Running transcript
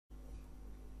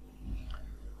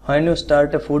When you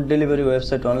start a food delivery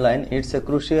website online, it's a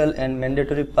crucial and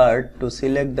mandatory part to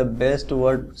select the best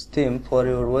WordPress theme for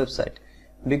your website,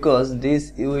 because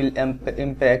this will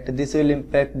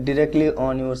impact directly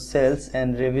on your sales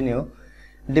and revenue.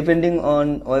 Depending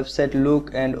on website look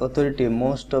and authority,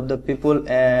 most of the people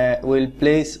will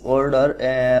place order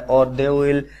or they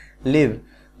will leave.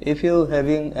 If you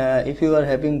are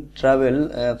having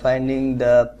trouble finding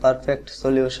the perfect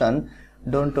solution,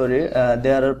 don't worry,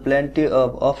 there are plenty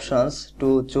of options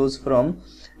to choose from.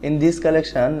 In this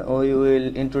collection, we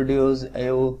will introduce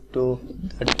you to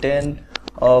the 10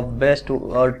 of best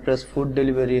WordPress food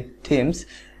delivery themes.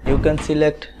 You can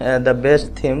select the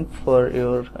best theme for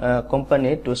your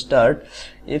company to start.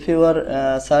 If you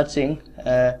are searching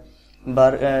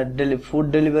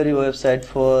food delivery website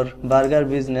for burger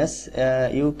business,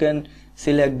 you can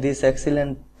select this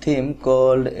excellent theme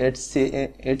called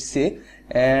HC,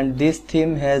 and this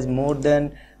theme has more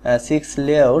than 6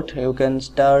 layout. You can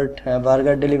start a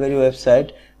burger delivery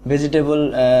website, vegetable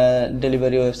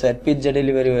delivery website, pizza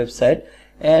delivery website,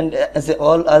 and as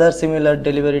all other similar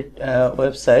delivery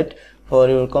website for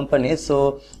your company.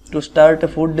 So to start a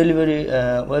food delivery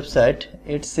website,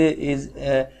 HC is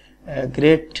a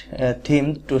great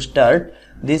theme to start.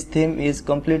 This theme is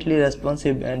completely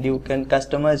responsive and you can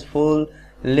customize full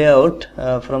layout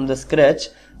from the scratch.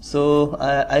 So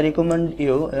I recommend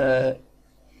you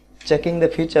checking the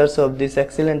features of this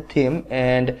excellent theme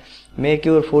and make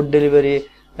your food delivery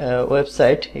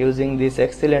website using this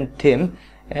excellent theme.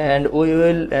 And we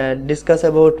will discuss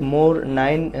about more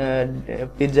 9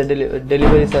 pizza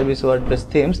delivery service WordPress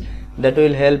themes that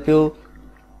will help you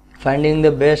finding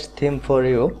the best theme for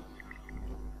you.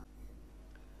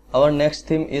 Our next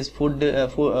theme is food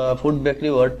bakery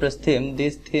WordPress theme.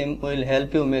 This theme will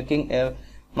help you making a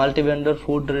multi-vendor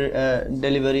food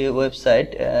delivery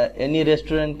website. Any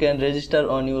restaurant can register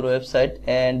on your website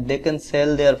and they can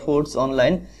sell their foods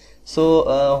online.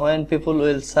 So when people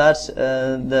will search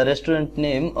the restaurant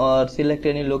name or select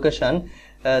any location,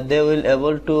 they will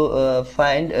able to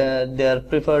find their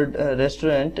preferred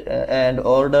restaurant and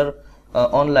order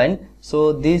online.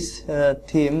 So this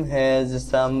theme has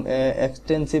some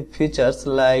extensive features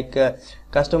like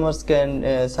customers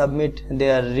can submit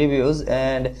their reviews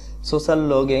and social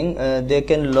logging. They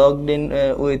can log in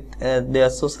with their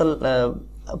social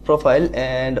profile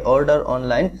and order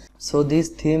online. So this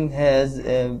theme has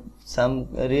some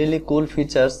really cool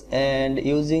features, and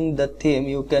using the theme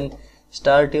you can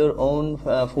start your own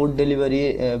food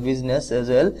delivery business as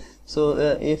well. So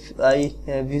if I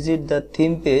visit the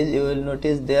theme page, you will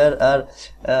notice there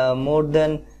are more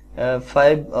than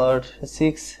 5 or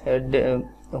 6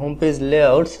 homepage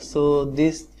layouts. So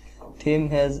this theme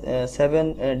has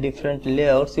 7 different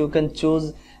layouts. You can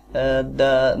choose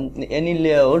any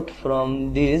layout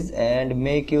from these and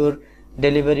make your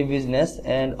delivery business,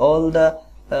 and all the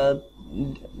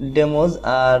demos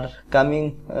are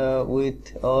coming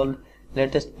with all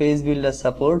latest page builder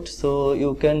support. So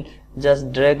you can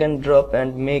just drag and drop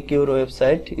and make your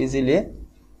website easily.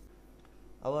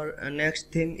 Our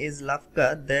next theme is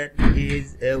Lafka, that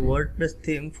is a WordPress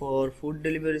theme for food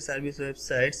delivery service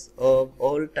websites of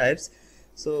all types.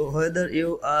 So whether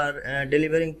you are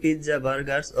delivering pizza,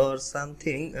 burgers or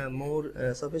something more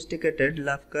sophisticated,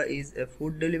 Lafka is a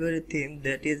food delivery theme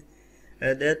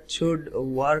that should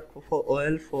work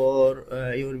well for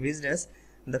your business.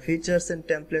 The features and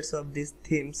templates of this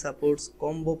theme supports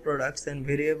combo products and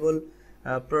variable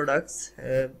products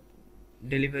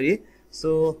delivery.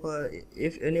 So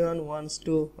if anyone wants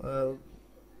to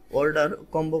order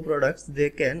combo products, they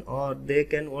can, or they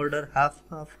can order half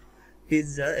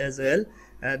pizza as well.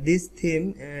 This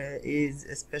theme is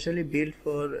especially built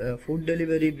for food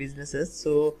delivery businesses.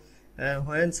 So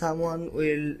when someone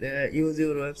will use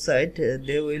your website,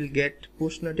 they will get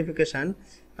push notification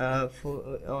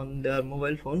on their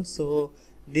mobile phone. So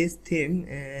this theme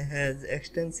has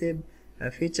extensive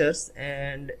features,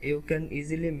 and you can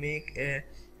easily make a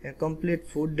complete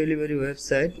food delivery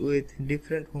website with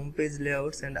different homepage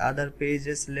layouts and other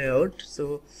pages layout.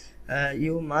 So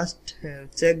you must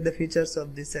check the features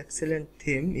of this excellent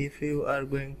theme if you are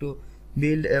going to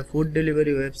build a food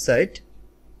delivery website.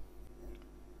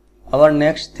 Our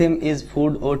next theme is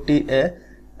Food OTA.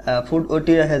 Food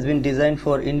OTA has been designed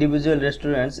for individual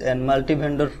restaurants and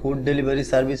multi-vendor food delivery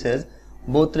services.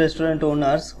 Both restaurant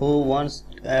owners who want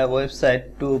a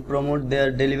website to promote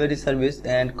their delivery service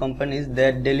and companies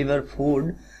that deliver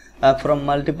food from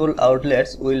multiple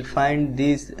outlets will find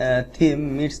this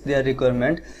theme meets their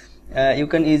requirement. You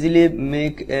can easily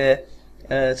make a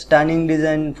stunning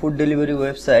design food delivery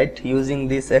website using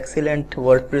this excellent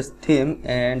WordPress theme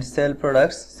and sell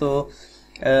products. So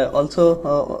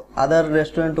Also, other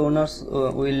restaurant owners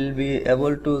will be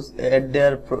able to add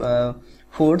their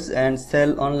foods and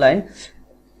sell online.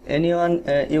 Anyone,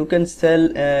 you can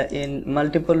sell in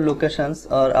multiple locations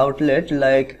or outlet.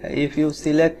 Like if you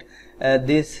select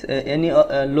this any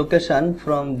location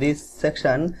from this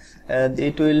section,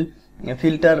 it will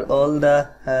filter all the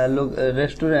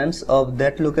restaurants of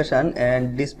that location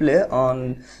and display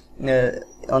on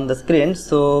the screen,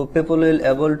 so people will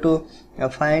able to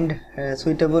find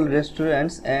suitable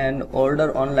restaurants and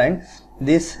order online.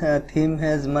 This theme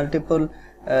has multiple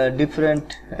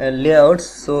different layouts,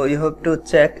 so you have to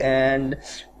check and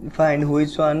find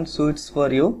which one suits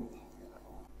for you.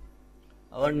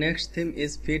 Our next theme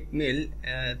is Fit Meal.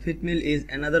 Fit Meal is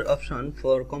another option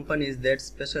for companies that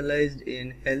specialized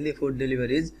in healthy food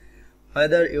deliveries.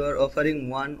 Whether you are offering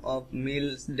one-off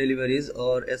meals deliveries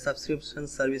or a subscription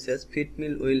services, Fit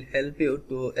Meal will help you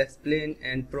to explain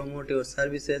and promote your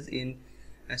services in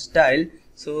style.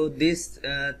 So this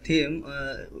theme,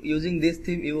 using this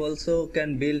theme, you also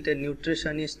can build a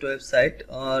nutritionist website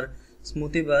or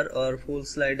smoothie bar or full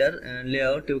slider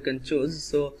layout you can choose.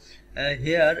 So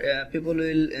here people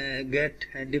will get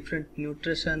different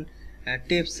nutrition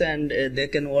tips, and they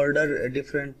can order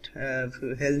different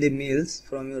healthy meals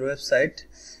from your website.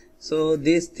 So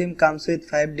this theme comes with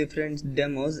 5 different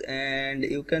demos, and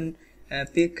you can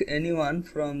pick anyone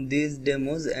from these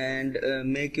demos and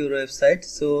make your website.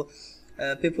 So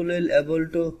people will able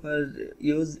to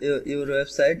use your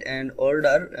website and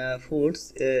order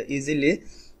foods easily.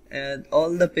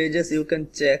 All the pages you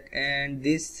can check, and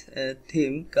this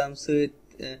theme comes with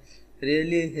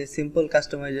really simple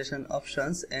customization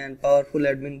options and powerful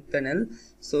admin panel.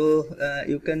 So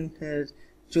you can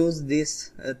choose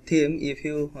this theme if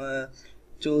you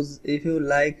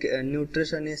like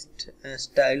nutritionist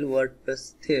style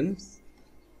WordPress themes.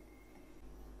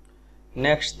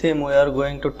 Next theme we are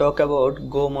going to talk about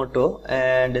GoMoto,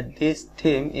 and this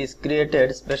theme is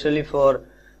created specially for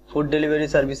food delivery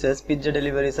services, pizza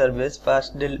delivery service,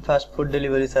 fast food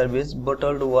delivery service,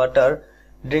 bottled water,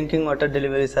 drinking water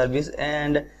delivery service,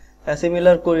 and a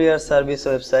similar courier service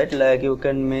website. Like you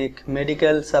can make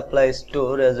medical supply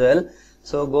store as well.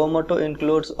 So GoMoto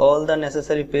includes all the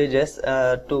necessary pages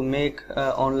to make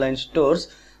online stores.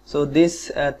 So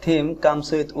this theme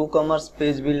comes with WooCommerce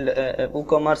page build,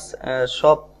 WooCommerce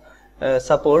shop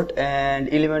support and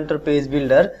Elementor page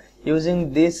builder.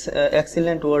 Using this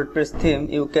excellent WordPress theme,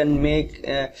 you can make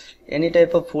any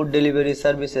type of food delivery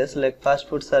services like fast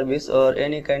food service or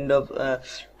any kind of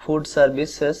food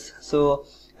services. So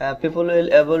people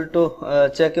will able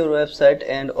to check your website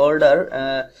and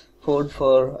order food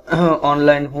for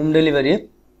online home delivery.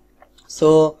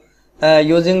 So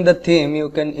using the theme, you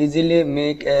can easily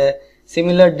make a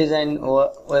similar design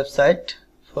website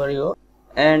for you.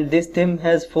 And this theme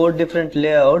has 4 different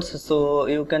layouts, so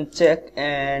you can check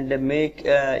and make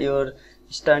your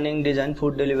stunning design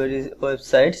food delivery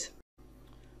websites.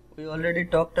 We already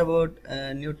talked about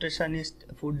nutritionist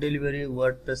food delivery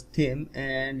WordPress theme,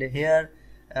 and here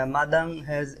Madang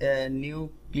has a new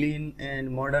clean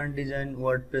and modern design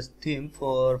WordPress theme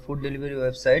for food delivery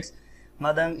websites.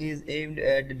 Madang is aimed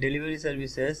at delivery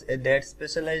services that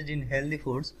specialized in healthy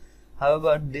foods.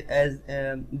 However,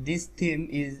 this theme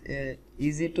is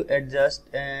easy to adjust,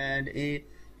 and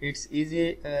it's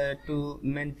easy to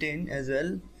maintain as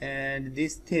well. And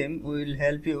this theme will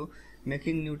help you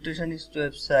making nutritionist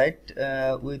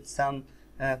website with some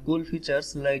cool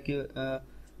features, like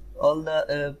all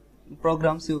the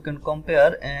programs you can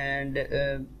compare,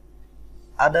 and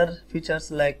other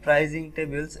features like pricing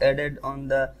tables added on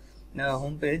the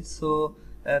homepage. So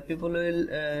people will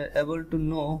able to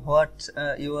know what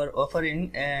you are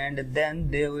offering, and then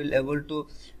they will able to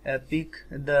pick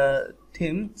the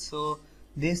theme. So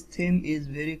this theme is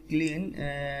very clean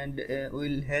and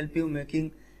will help you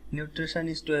making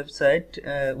nutritionist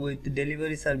website with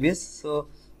delivery service. So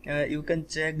you can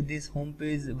check this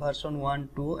homepage version 1,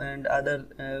 2 and other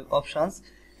options,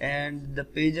 and the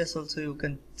pages also you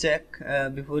can check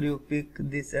before you pick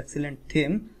this excellent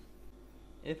theme.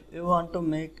 If you want to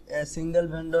make a single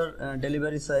vendor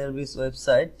delivery service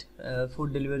website,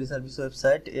 food delivery service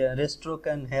website, Restro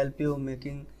can help you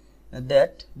making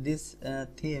that. This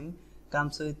theme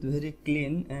comes with very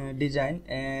clean design,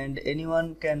 and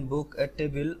anyone can book a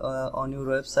table on your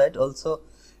website. Also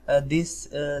this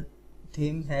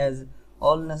theme has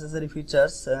all necessary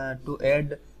features to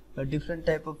add different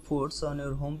type of foods on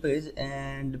your homepage,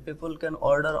 and people can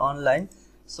order online.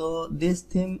 So this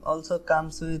theme also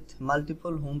comes with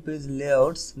multiple homepage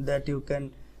layouts that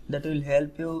will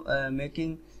help you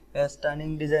making a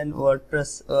stunning design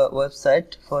WordPress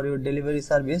website for your delivery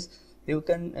service. You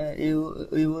can you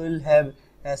will have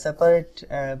separate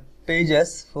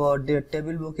pages for the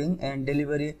table booking and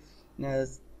delivery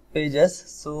pages.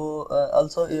 So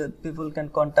also people can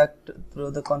contact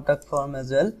through the contact form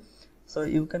as well. So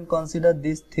you can consider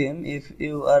this theme if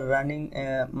you are running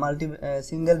a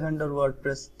single vendor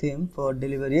WordPress theme for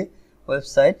delivery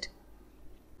website.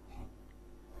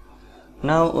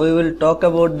 Now we will talk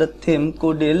about the theme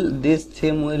Kudil. This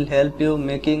theme will help you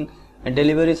making a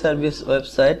delivery service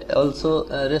website, also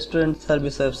a restaurant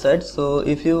service website. So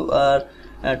if you are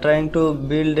trying to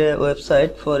build a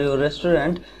website for your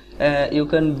restaurant, you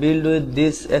can build with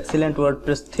this excellent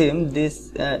WordPress theme.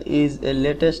 This is a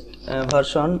latest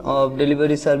version of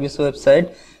delivery service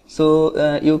website.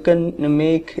 So you can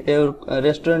make your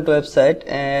restaurant website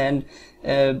and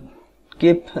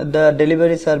keep the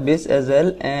delivery service as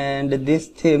well. And this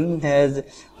theme has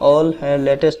all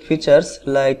latest features,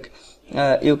 like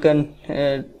you can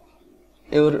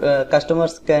your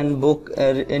customers can book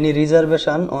any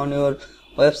reservation on your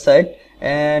website,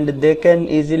 and they can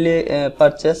easily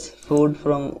purchase food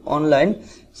from online.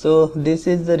 So this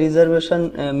is the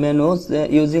reservation menus.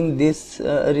 Using this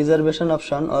reservation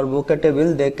option or book a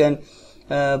table, they can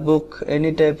book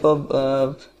any type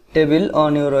of table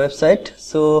on your website.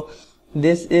 So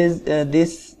this is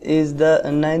the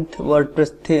 9th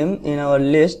WordPress theme in our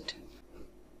list.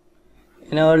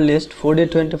 In our list, Foodie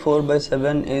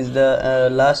 24/7 is the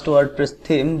last WordPress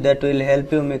theme that will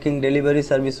help you making delivery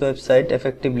service website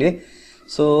effectively.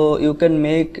 So you can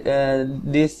make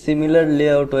this similar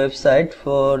layout website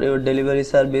for your delivery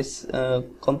service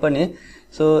company.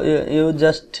 So you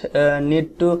just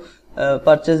need to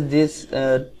purchase this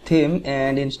theme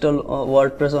and install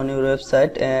WordPress on your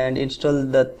website and install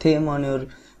the theme on your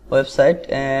website,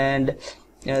 and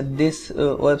this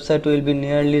website will be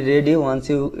nearly ready once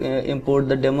you import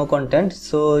the demo content.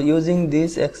 So using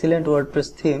this excellent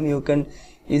WordPress theme, you can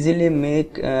easily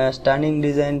make stunning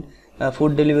design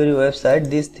food delivery website.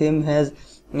 This theme has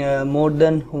more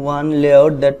than one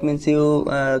layout. That means you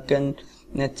can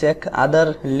check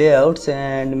other layouts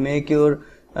and make your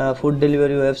food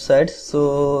delivery website.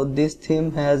 So this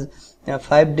theme has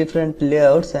 5 different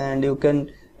layouts, and you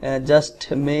can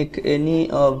just make any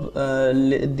of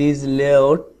these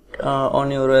layout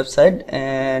on your website,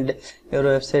 and your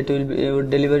website will be, your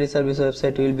delivery service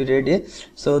website will be ready.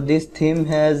 So this theme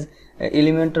has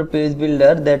Elementor page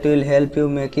builder that will help you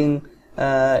making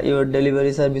your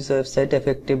delivery service website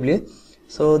effectively.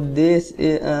 So these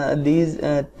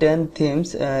 10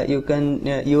 themes you can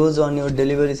use on your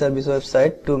delivery service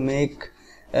website to make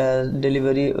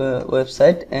delivery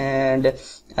website, and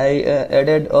I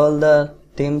added all the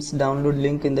themes download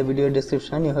link in the video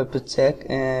description. You have to check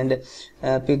and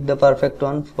pick the perfect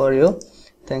one for you.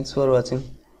 Thanks for watching.